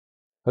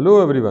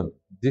Hello everyone,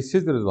 this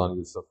is Rizwan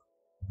Yousaf.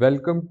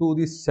 Welcome to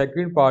the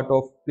second part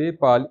of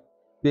PayPal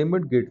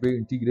Payment Gateway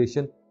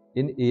integration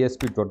in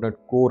ASP.NET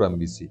Core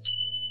MVC.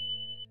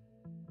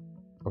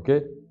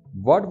 Okay,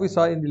 what we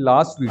saw in the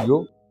last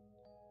video,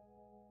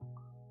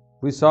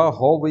 we saw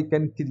how we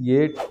can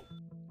create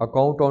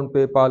account on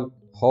PayPal,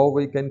 how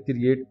we can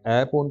create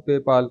app on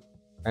PayPal,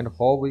 and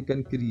how we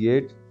can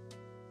create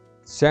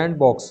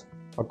sandbox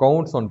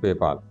accounts on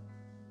PayPal.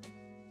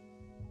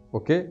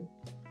 Okay,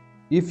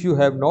 if you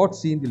have not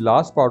seen the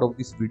last part of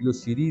this video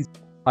series,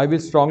 I will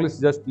strongly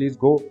suggest please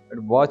go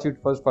and watch it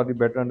first for the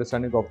better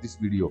understanding of this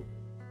video.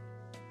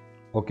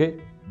 Okay,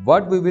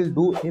 what we will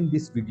do in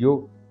this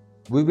video,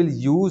 we will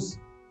use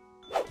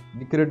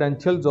the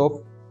credentials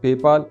of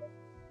PayPal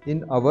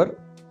in our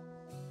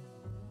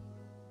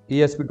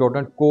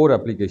ASP.NET Core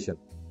application.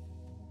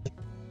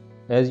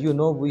 As you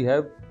know, we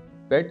have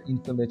Pet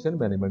Information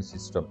Management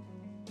System.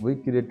 We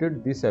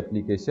created this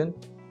application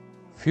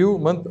few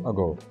months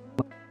ago.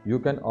 You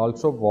can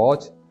also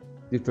watch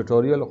the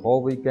tutorial how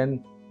we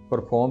can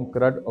perform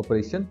CRUD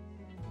operation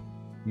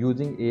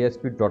using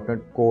ASP.NET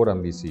Core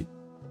MVC,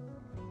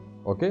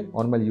 okay,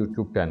 on my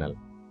YouTube channel.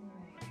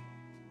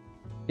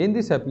 In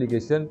this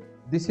application,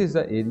 this is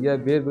the area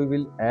where we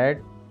will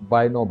add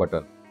buy now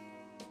button,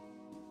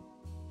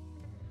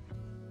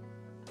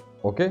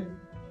 okay,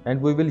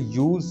 and we will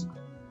use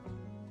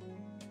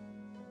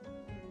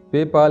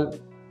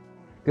PayPal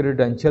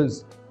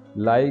credentials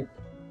like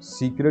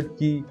secret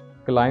key,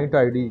 client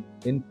ID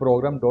in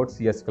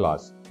program.cs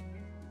class.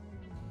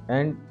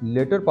 And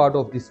later part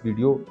of this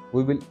video,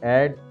 we will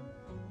add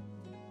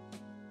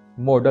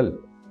model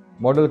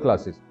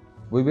classes.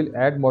 We will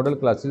add model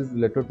classes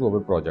related to our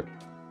project.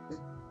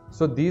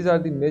 So these are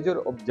the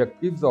major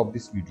objectives of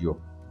this video.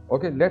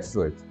 Okay, let's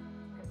do it.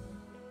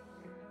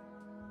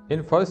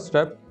 In first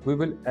step, we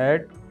will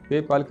add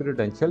PayPal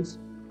credentials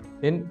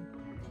in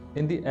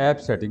the app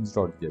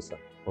settings.json.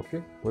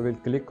 Okay, we will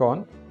click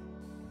on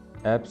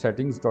app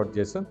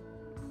settings.json.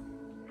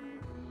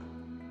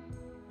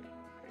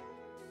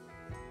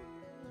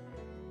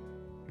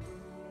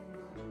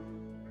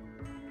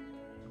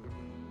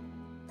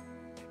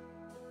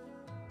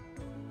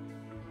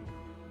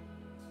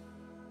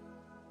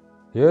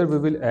 Here we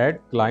will add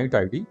client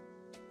ID,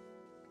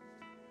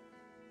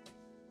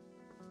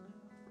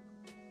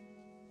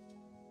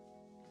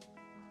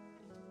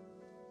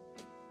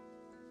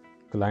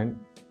 client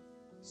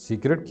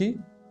secret key,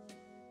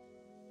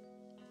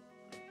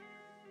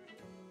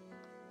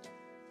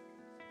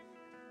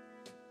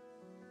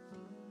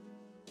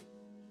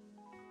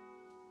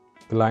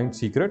 client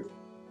secret,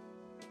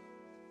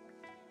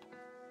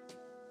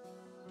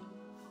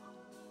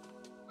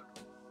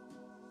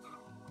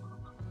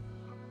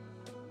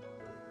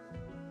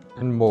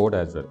 and mode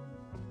as well.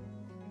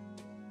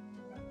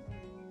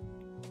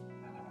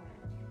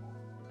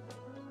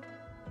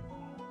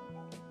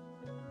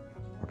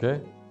 Okay.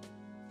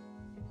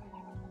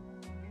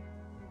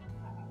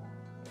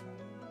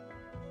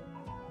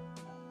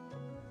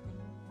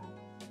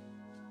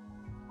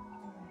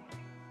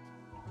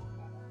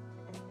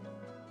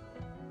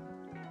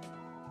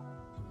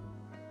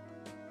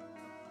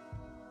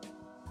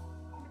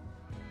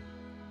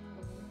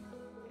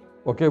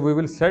 Okay, we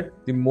will set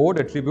the mode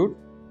attribute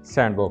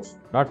sandbox,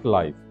 not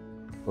live.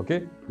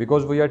 Okay,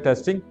 because we are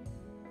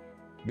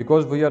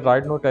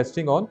right now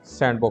testing on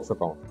sandbox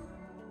account.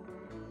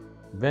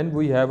 When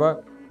we have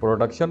a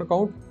production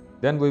account,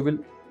 then we will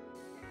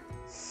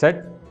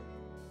set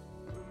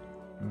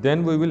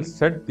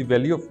the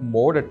value of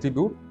mode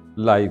attribute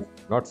live,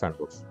 not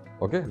sandbox.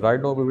 Okay,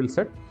 right now we will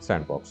set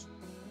sandbox.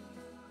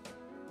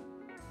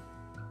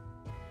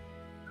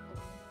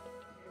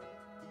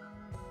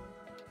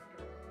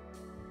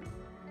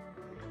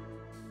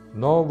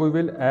 Now we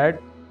will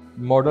add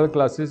model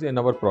classes in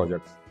our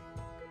projects.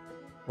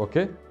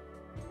 Okay.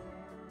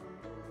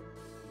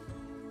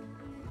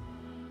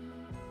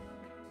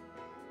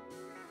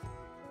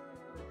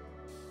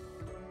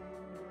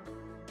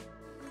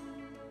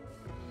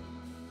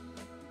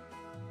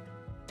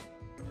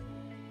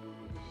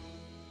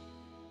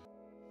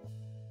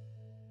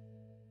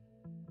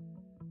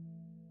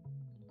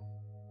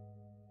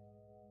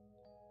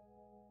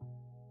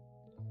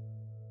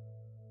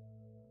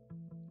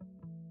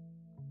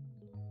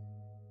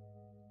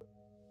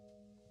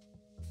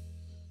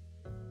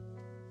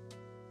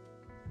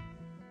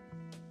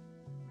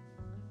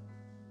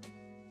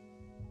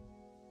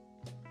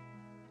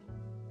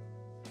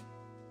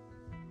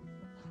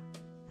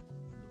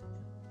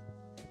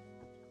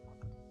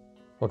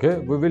 Okay,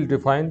 we will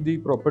define the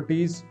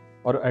properties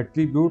or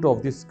attribute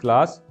of this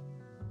class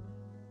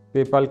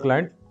PayPal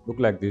client look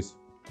like this.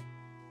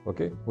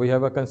 Okay, we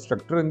have a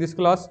constructor in this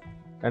class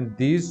and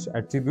these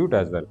attribute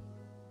as well.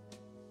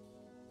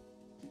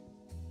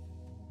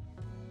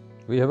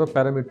 We have a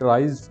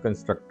parameterized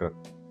constructor.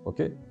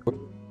 Okay,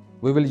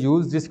 we will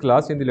use this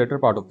class in the later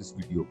part of this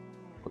video.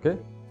 Okay.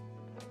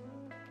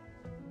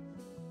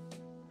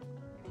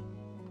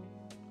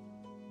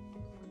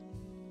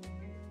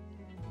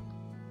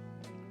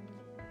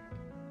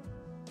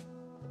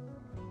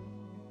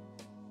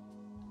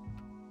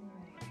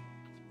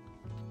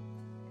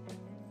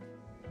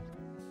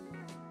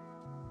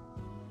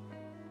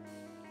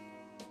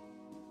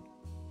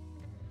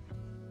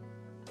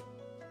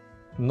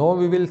 Now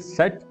we will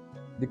set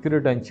the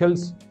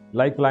credentials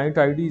like client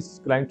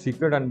IDs, client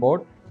secret and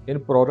more in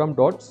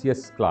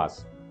program.cs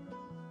class.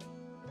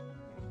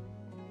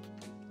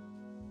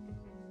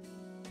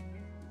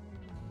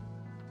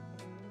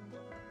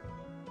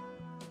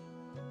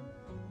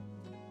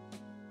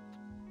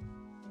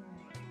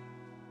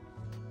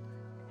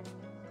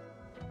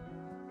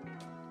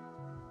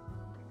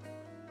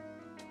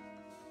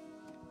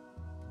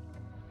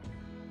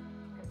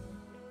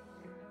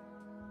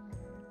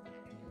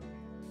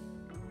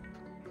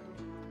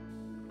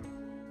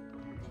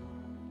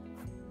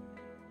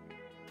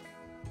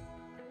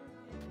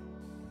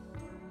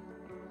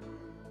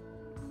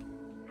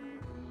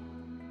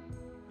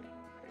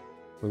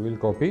 We will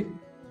copy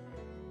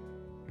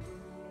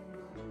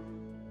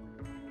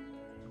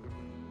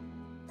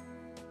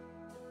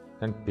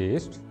and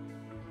paste,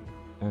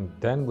 and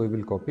then we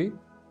will copy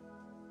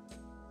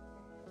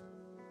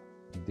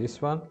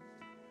this one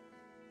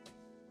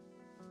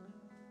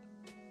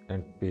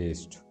and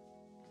paste.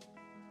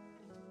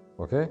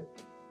 Okay.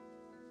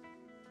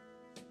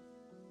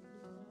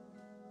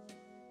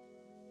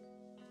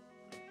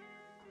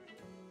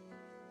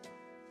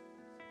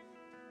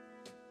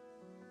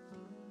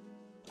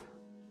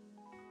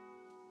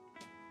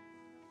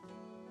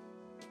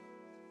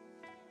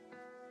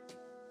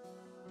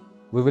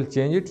 We will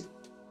change it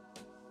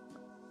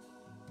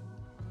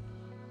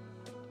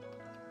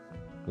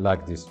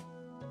like this.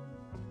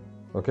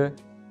 Okay.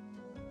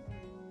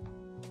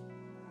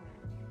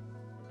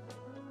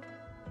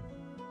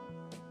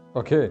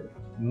 Okay.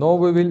 Now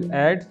we will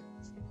add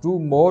 2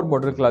 more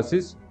model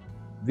classes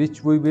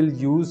which we will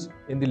use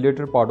in the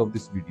later part of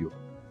this video.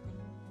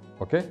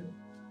 Okay.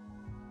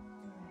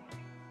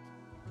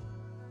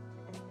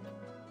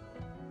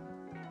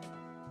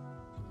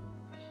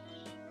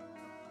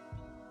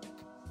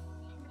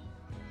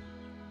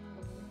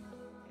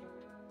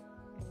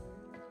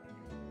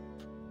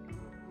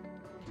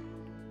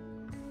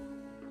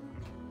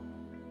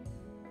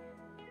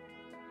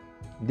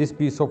 This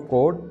piece of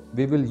code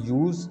we will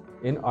use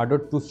in order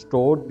to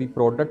store the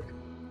product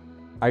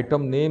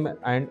item name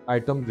and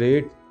item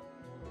rate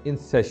in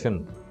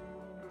session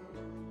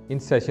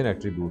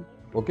attribute.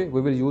 Okay,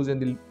 we will use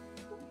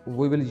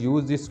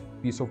this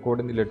piece of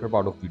code in the later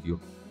part of video.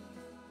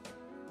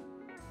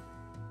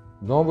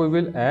 Now we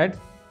will add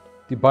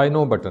the buy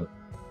now button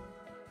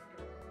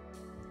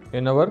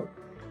in our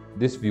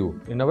index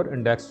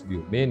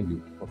view, main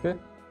view. Okay.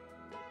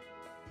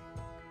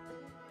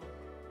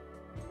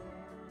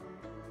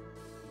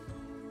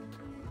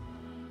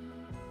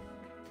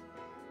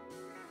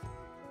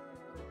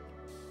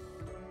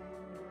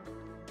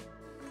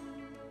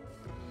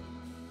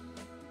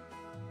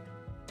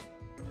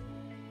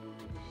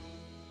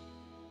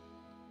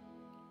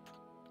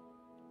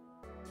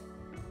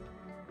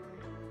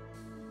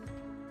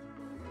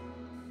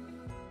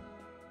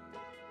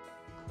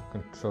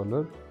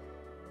 Controller,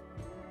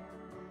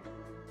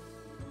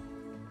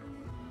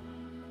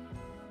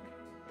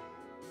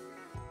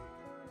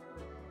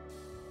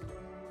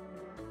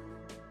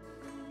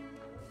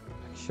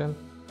 action,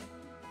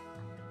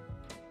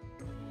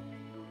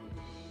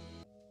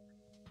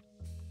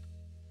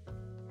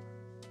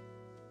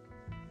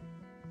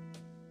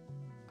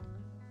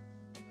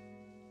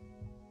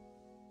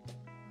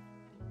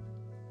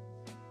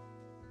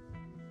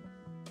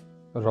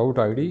 route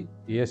ID,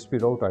 ASP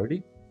route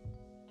ID,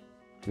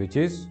 which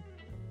is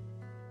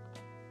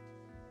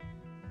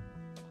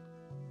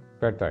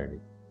pet ID.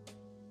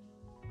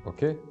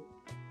 Okay.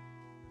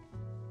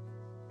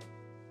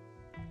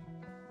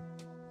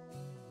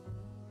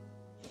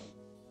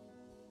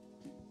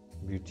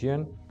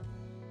 Boolean,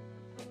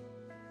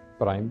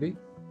 primary,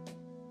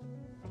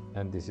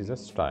 and this is a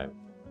style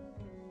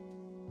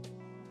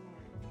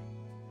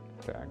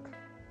tag,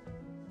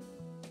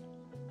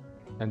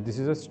 and this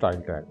is a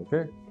style tag.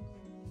 Okay.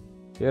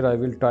 Here I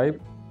will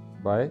type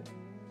by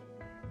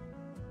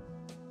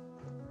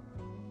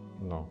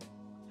no.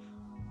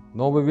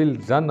 Now we will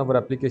run our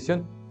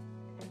application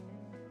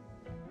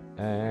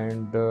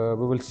and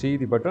we will see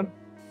the button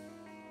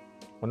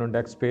on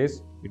index page.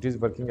 It is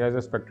working as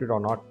expected or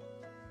not.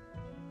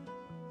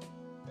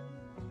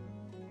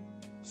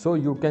 So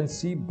you can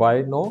see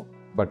buy now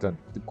button.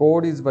 The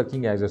code is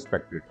working as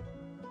expected.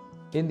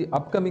 In the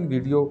upcoming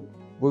video,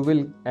 we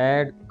will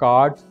add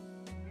card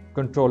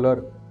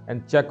controller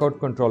and checkout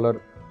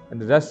controller,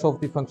 and the rest of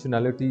the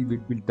functionality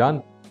will be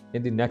done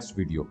in the next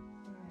video.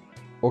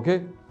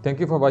 Okay, thank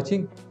you for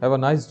watching. Have a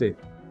nice day.